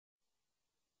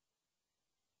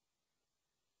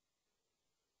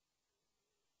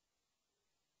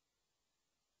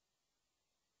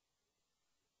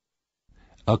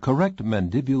A correct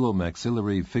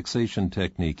mandibulo-maxillary fixation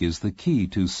technique is the key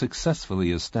to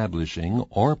successfully establishing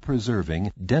or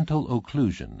preserving dental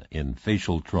occlusion in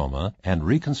facial trauma and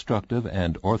reconstructive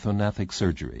and orthognathic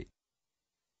surgery.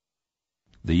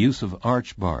 The use of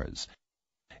arch bars,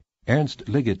 Ernst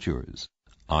Ligatures,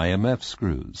 IMF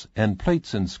screws, and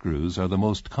plates and screws are the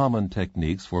most common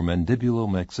techniques for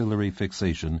mandibulo-maxillary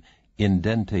fixation in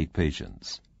dentate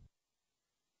patients.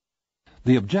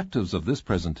 The objectives of this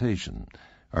presentation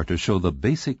are to show the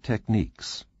basic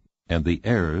techniques and the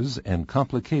errors and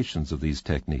complications of these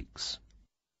techniques.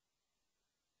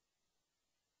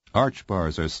 Arch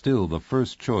bars are still the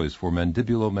first choice for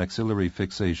mandibulo-maxillary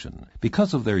fixation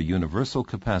because of their universal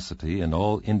capacity in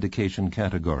all indication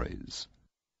categories.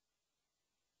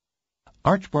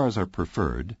 Arch bars are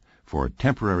preferred for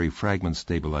temporary fragment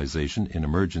stabilization in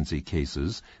emergency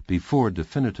cases before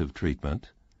definitive treatment,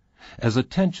 as a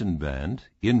tension band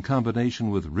in combination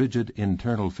with rigid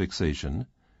internal fixation,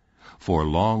 for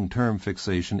long-term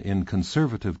fixation in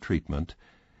conservative treatment,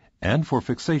 and for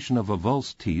fixation of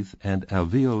avulsed teeth and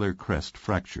alveolar crest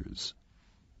fractures.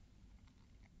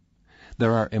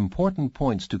 There are important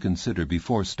points to consider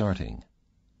before starting.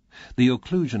 The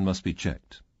occlusion must be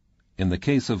checked. In the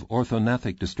case of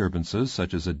orthognathic disturbances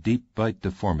such as a deep bite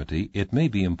deformity, it may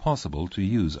be impossible to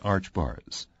use arch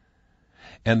bars.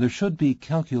 And there should be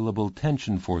calculable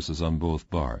tension forces on both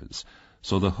bars,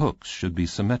 so the hooks should be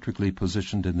symmetrically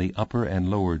positioned in the upper and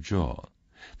lower jaw.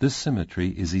 This symmetry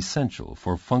is essential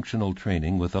for functional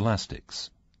training with elastics.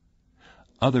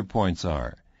 Other points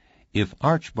are, if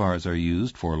arch bars are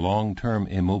used for long-term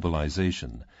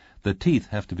immobilization, the teeth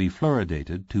have to be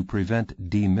fluoridated to prevent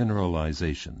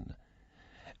demineralization.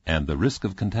 And the risk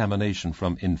of contamination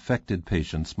from infected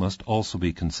patients must also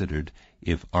be considered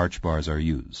if arch bars are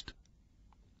used.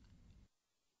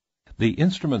 The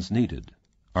instruments needed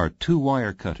are 2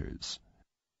 wire cutters,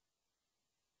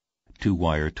 2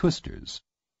 wire twisters,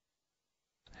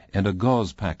 and a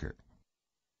gauze packer.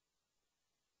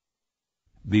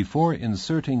 Before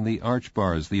inserting the arch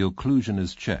bars, the occlusion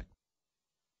is checked.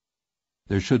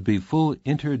 There should be full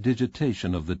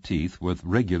interdigitation of the teeth with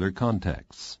regular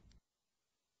contacts.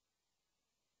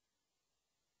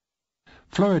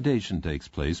 Fluoridation takes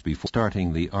place before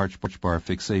starting the arch bar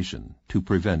fixation to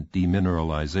prevent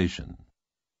demineralization.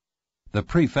 The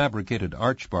prefabricated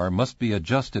arch bar must be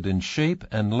adjusted in shape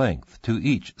and length to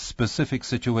each specific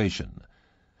situation.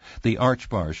 The arch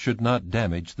bar should not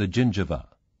damage the gingiva.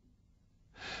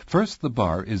 First, the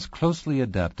bar is closely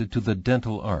adapted to the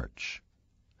dental arch.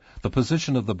 The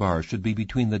position of the bar should be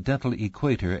between the dental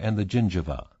equator and the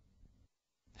gingiva.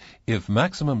 If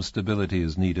maximum stability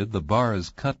is needed, the bar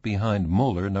is cut behind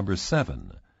molar number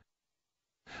 7.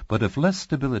 But if less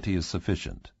stability is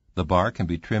sufficient, the bar can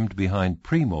be trimmed behind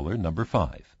premolar number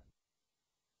 5.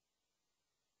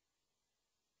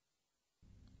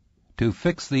 To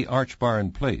fix the arch bar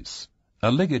in place, a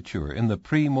ligature in the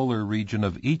premolar region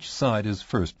of each side is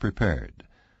first prepared.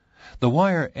 The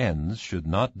wire ends should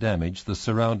not damage the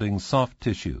surrounding soft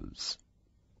tissues.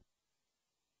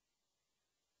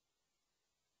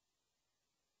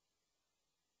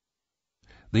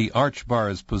 The arch bar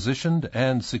is positioned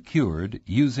and secured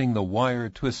using the wire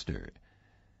twister.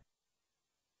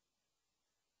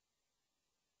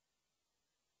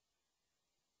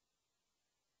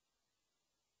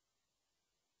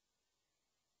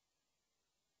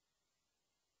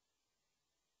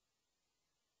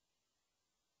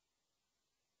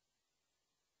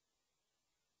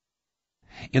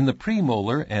 In the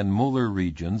premolar and molar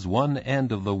regions, one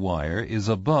end of the wire is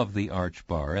above the arch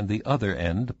bar and the other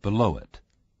end below it.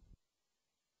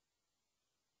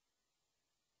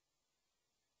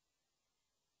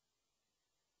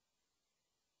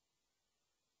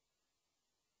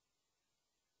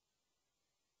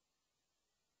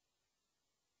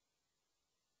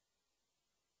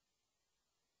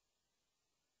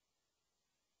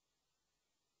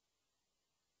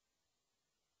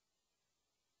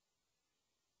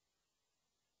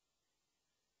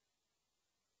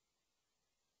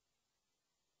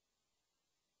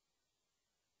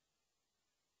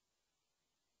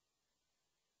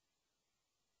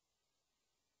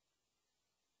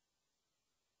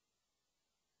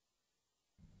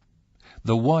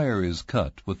 The wire is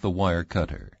cut with the wire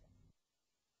cutter.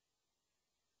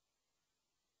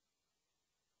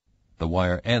 The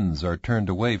wire ends are turned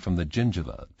away from the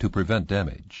gingiva to prevent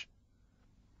damage.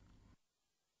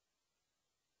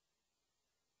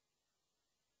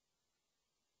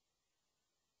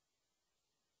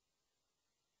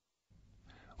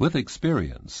 With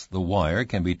experience, the wire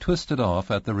can be twisted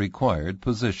off at the required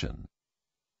position.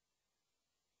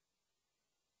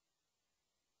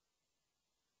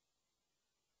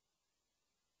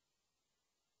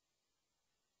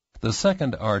 The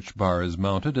second arch bar is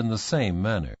mounted in the same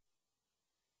manner.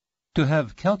 To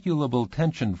have calculable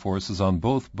tension forces on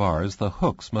both bars, the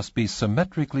hooks must be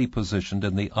symmetrically positioned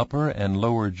in the upper and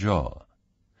lower jaw.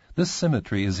 This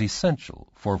symmetry is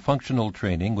essential for functional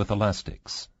training with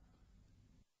elastics.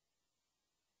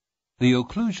 The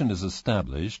occlusion is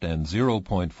established and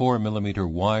 0.4 millimeter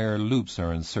wire loops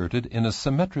are inserted in a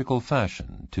symmetrical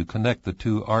fashion to connect the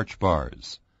two arch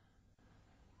bars.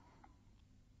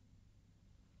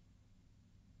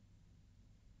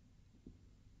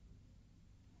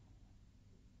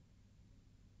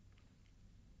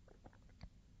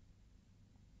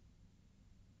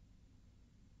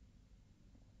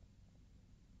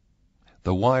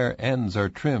 The wire ends are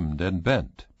trimmed and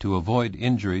bent to avoid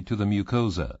injury to the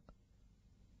mucosa.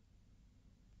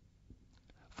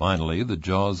 Finally, the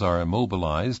jaws are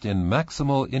immobilized in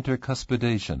maximal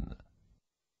intercuspidation.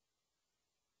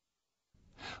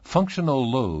 Functional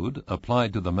load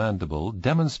applied to the mandible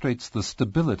demonstrates the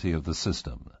stability of the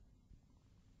system.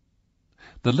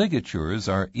 The ligatures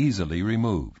are easily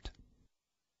removed.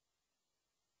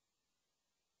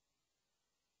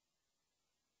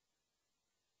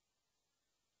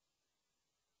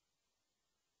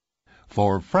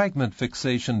 For fragment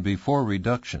fixation before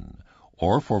reduction,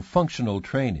 or for functional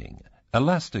training,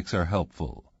 elastics are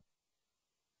helpful.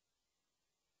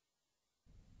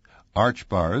 Arch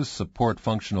bars support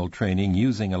functional training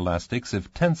using elastics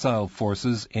if tensile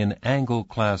forces in angle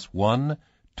class 1,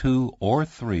 2, or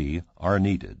 3 are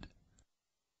needed.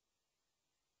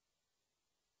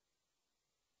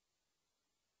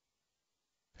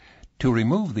 To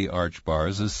remove the arch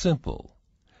bars is simple.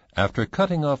 After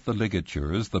cutting off the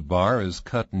ligatures, the bar is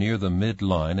cut near the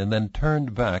midline and then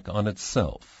turned back on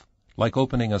itself, like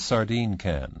opening a sardine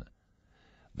can.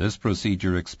 This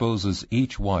procedure exposes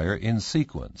each wire in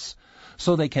sequence,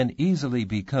 so they can easily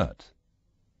be cut.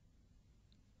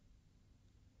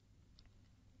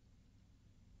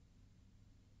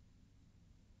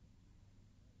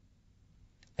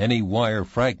 Any wire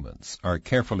fragments are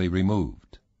carefully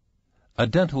removed. A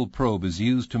dental probe is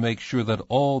used to make sure that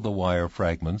all the wire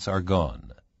fragments are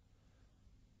gone.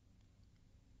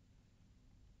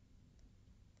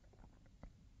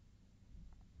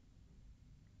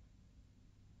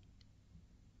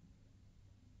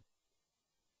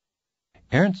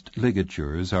 Ernst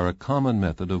ligatures are a common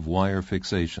method of wire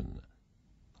fixation,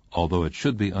 although it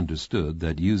should be understood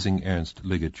that using Ernst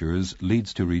ligatures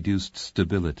leads to reduced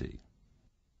stability.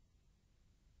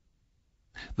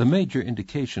 The major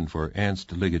indication for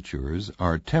Ernst ligatures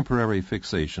are temporary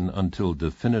fixation until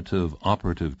definitive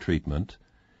operative treatment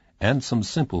and some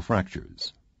simple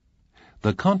fractures.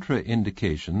 The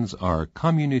contraindications are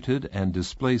comminuted and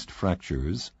displaced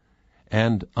fractures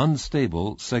and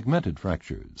unstable segmented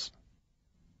fractures.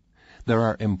 There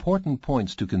are important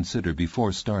points to consider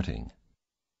before starting.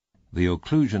 The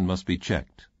occlusion must be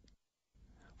checked.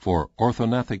 For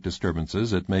orthognathic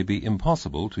disturbances, it may be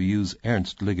impossible to use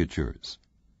Ernst ligatures.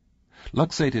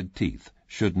 Luxated teeth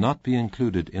should not be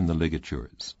included in the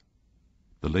ligatures.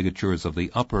 The ligatures of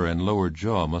the upper and lower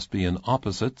jaw must be in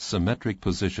opposite symmetric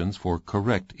positions for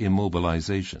correct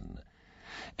immobilization,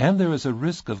 and there is a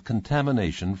risk of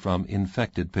contamination from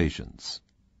infected patients.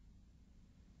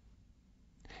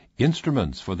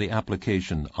 Instruments for the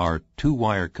application are 2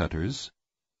 wire cutters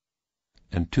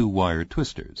and 2 wire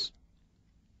twisters.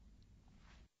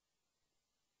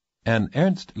 An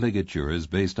Ernst ligature is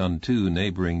based on 2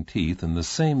 neighboring teeth in the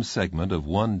same segment of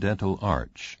 1 dental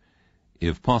arch.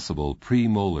 If possible,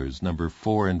 premolars number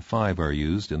 4 and 5 are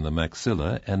used in the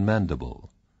maxilla and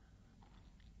mandible.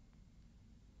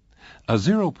 A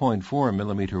 0.4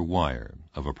 millimeter wire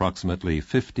of approximately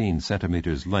 15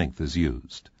 centimeters length is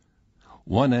used.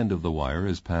 One end of the wire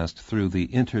is passed through the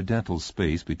interdental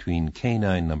space between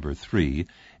canine number 3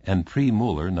 and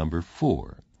premolar number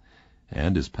 4,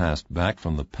 and is passed back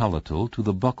from the palatal to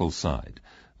the buccal side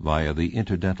via the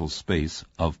interdental space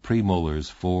of premolars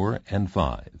 4 and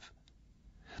 5.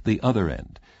 The other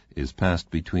end is passed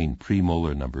between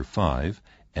premolar number 5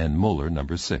 and molar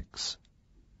number 6.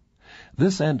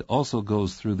 This end also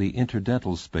goes through the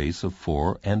interdental space of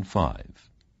 4 and 5.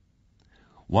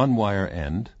 One wire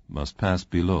end must pass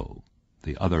below.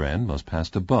 The other end must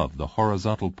pass above the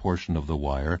horizontal portion of the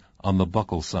wire on the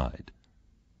buccal side.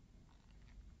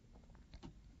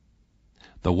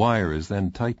 The wire is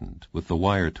then tightened with the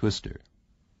wire twister.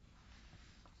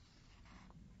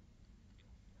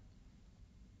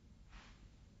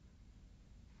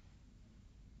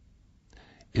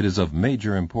 It is of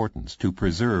major importance to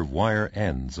preserve wire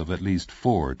ends of at least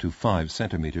 4 to 5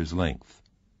 centimeters length.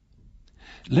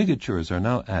 Ligatures are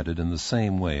now added in the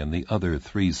same way in the other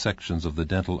 3 sections of the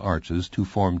dental arches to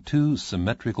form 2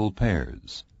 symmetrical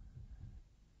pairs.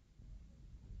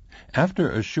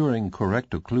 After assuring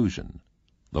correct occlusion,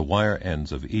 the wire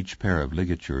ends of each pair of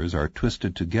ligatures are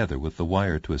twisted together with the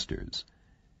wire twisters.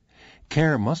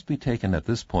 Care must be taken at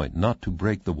this point not to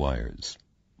break the wires.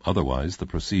 Otherwise, the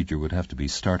procedure would have to be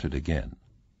started again.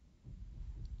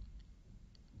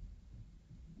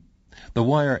 The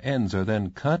wire ends are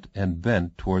then cut and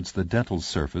bent towards the dental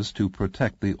surface to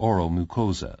protect the oral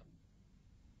mucosa.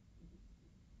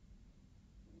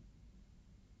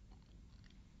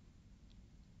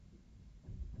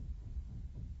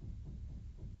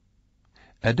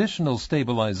 Additional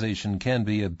stabilization can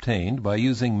be obtained by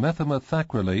using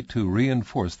methylmethacrylate to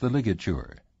reinforce the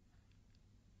ligature.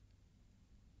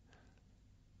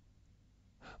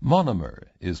 Monomer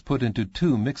is put into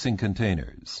 2 mixing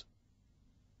containers.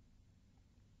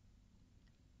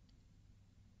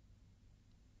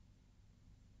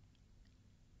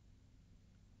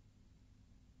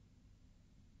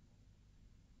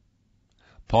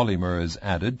 Polymer is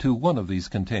added to one of these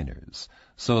containers,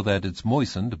 so that it's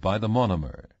moistened by the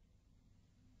monomer.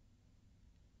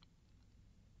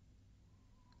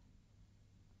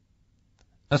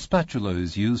 A spatula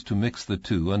is used to mix the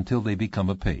two until they become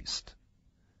a paste.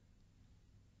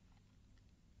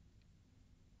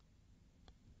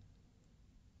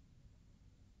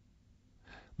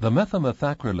 The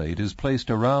methylmethacrylate is placed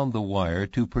around the wire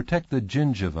to protect the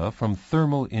gingiva from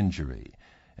thermal injury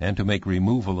and to make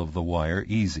removal of the wire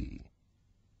easy.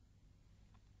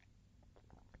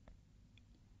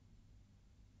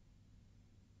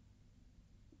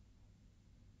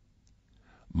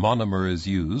 Monomer is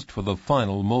used for the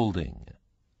final molding.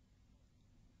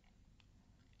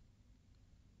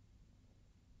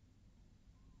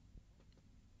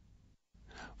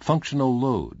 Functional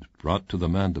load brought to the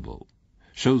mandible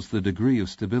shows the degree of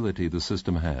stability the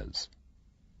system has.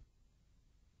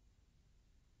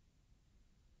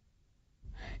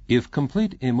 If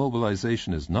complete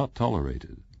immobilization is not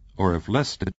tolerated, or if less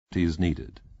stability is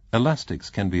needed, elastics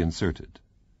can be inserted.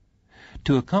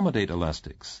 To accommodate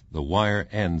elastics, the wire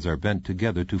ends are bent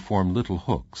together to form little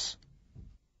hooks.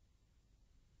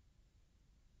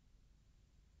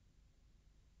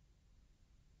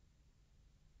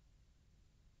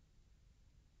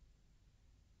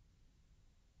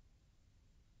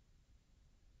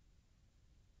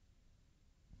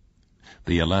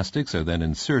 The elastics are then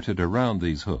inserted around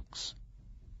these hooks.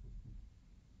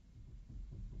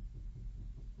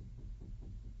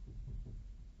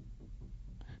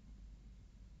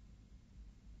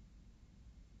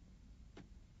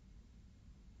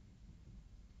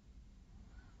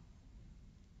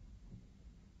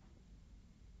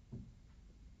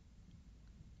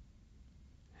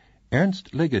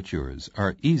 Ernst ligatures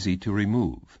are easy to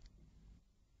remove.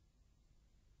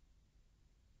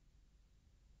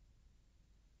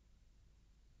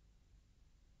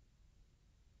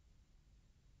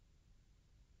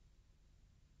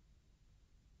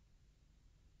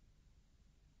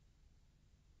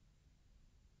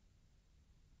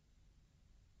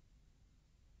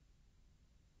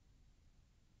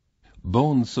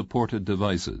 Bone-supported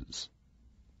devices.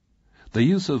 The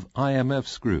use of IMF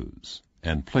screws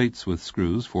and plates with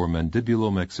screws for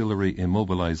mandibulo-maxillary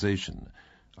immobilization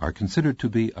are considered to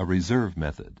be a reserve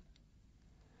method.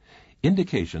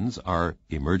 Indications are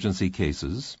emergency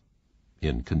cases,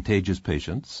 in contagious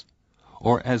patients,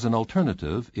 or as an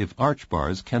alternative if arch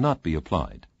bars cannot be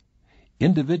applied.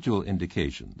 Individual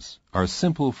indications are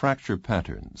simple fracture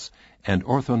patterns and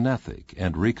orthognathic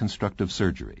and reconstructive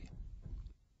surgery.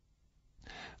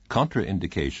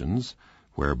 Contraindications,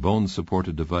 where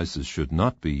bone-supported devices should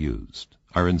not be used,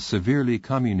 are in severely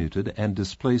comminuted and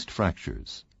displaced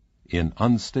fractures, in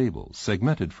unstable,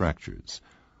 segmented fractures,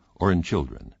 or in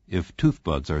children, if tooth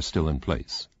buds are still in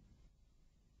place.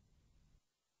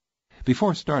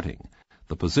 Before starting,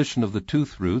 the position of the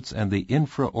tooth roots and the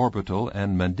infraorbital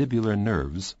and mandibular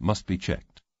nerves must be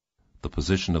checked. The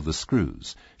position of the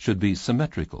screws should be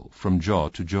symmetrical from jaw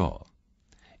to jaw.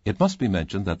 It must be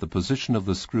mentioned that the position of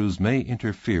the screws may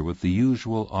interfere with the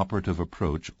usual operative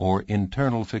approach or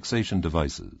internal fixation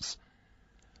devices.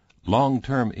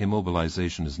 Long-term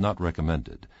immobilization is not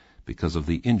recommended because of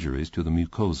the injuries to the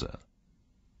mucosa.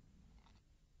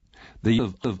 The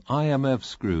use of IMF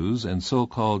screws and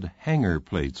so-called hanger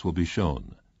plates will be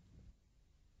shown.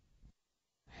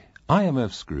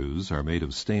 IMF screws are made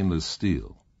of stainless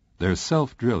steel. They're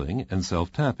self-drilling and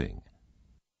self-tapping.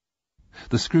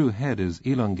 The screw head is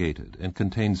elongated and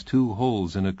contains 2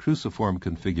 holes in a cruciform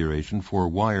configuration for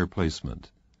wire placement.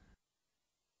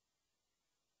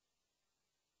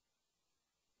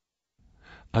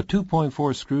 A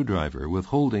 2.4 screwdriver with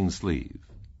holding sleeve.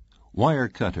 Wire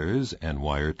cutters and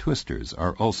wire twisters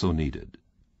are also needed.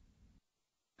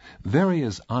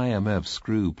 Various IMF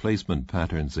screw placement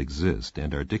patterns exist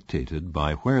and are dictated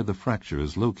by where the fracture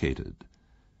is located.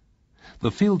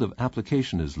 The field of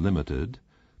application is limited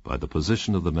by the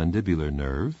position of the mandibular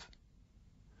nerve,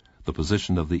 the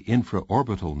position of the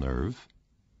infraorbital nerve,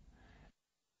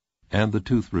 and the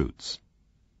tooth roots.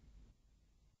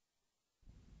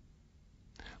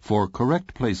 For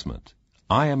correct placement,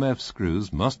 IMF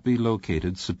screws must be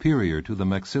located superior to the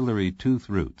maxillary tooth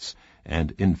roots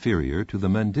and inferior to the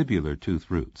mandibular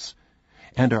tooth roots,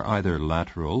 and are either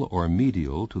lateral or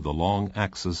medial to the long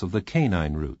axis of the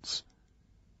canine roots.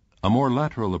 A more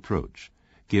lateral approach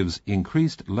gives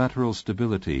increased lateral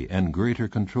stability and greater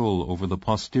control over the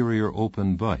posterior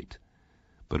open bite,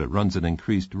 but it runs an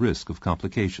increased risk of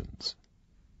complications.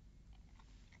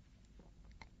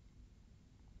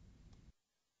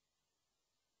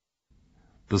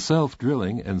 The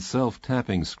self-drilling and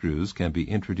self-tapping screws can be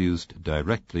introduced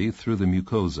directly through the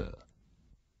mucosa.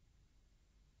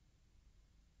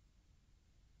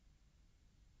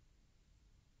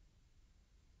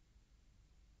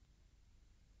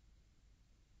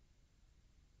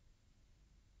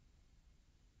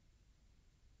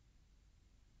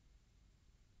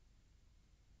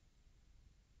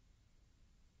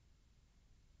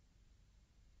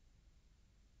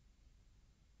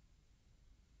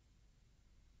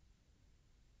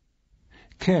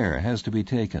 Care has to be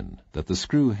taken that the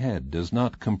screw head does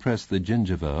not compress the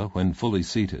gingiva when fully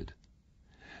seated.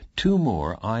 2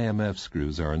 more IMF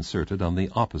screws are inserted on the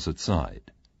opposite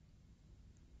side.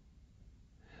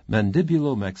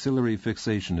 Mandibulo maxillary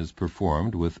fixation is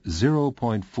performed with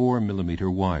 0.4 millimeter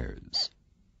wires.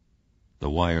 The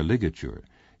wire ligature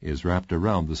is wrapped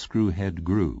around the screw head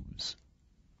grooves.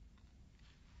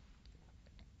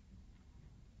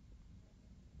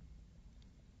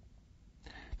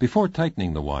 Before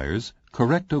tightening the wires,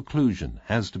 correct occlusion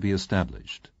has to be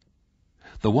established.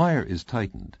 The wire is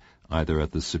tightened either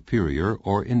at the superior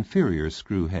or inferior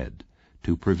screw head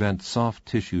to prevent soft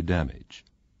tissue damage.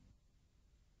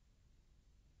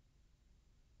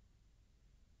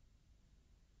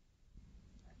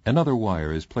 Another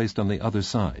wire is placed on the other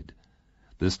side,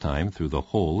 this time through the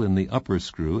hole in the upper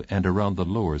screw and around the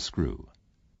lower screw.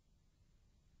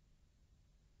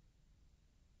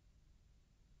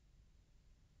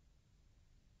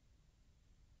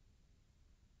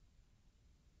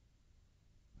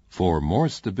 For more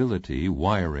stability,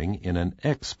 wiring in an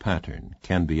X pattern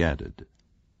can be added.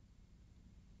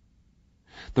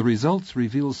 The results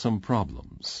reveal some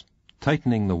problems.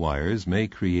 Tightening the wires may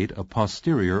create a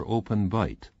posterior open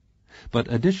bite,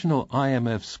 but additional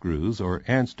IMF screws or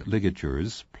Ernst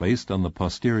Ligatures placed on the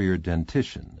posterior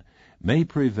dentition may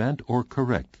prevent or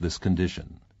correct this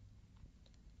condition.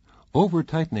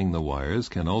 Over-tightening the wires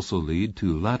can also lead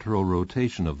to lateral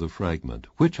rotation of the fragment,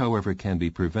 which, however, can be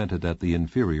prevented at the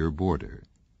inferior border.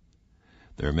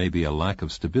 There may be a lack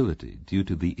of stability due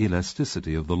to the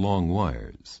elasticity of the long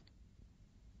wires.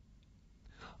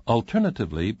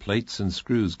 Alternatively, plates and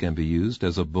screws can be used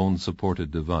as a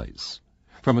bone-supported device.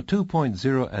 From a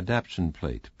 2.0 adaptation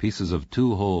plate, pieces of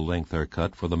 2-hole length are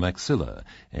cut for the maxilla,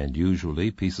 and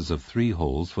usually pieces of 3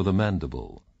 holes for the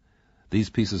mandible. These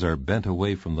pieces are bent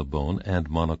away from the bone and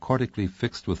monochordically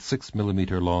fixed with 6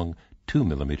 millimeter long 2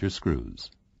 millimeter screws.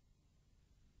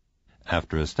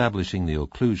 After establishing the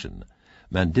occlusion,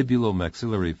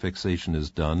 mandibulo-maxillary fixation is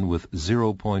done with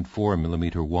 0.4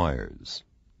 millimeter wires.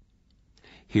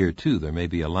 Here, too, there may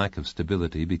be a lack of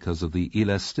stability because of the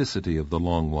elasticity of the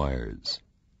long wires.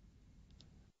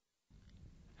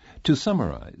 To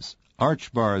summarize,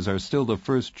 arch bars are still the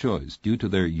first choice due to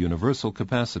their universal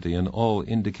capacity in all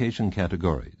indication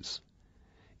categories.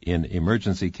 In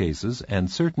emergency cases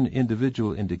and certain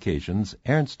individual indications,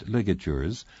 Ernst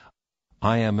Ligatures,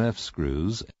 IMF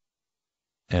screws,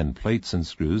 and plates and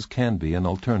screws can be an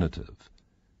alternative.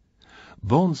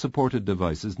 Bone-supported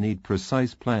devices need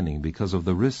precise planning because of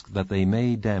the risk that they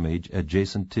may damage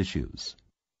adjacent tissues.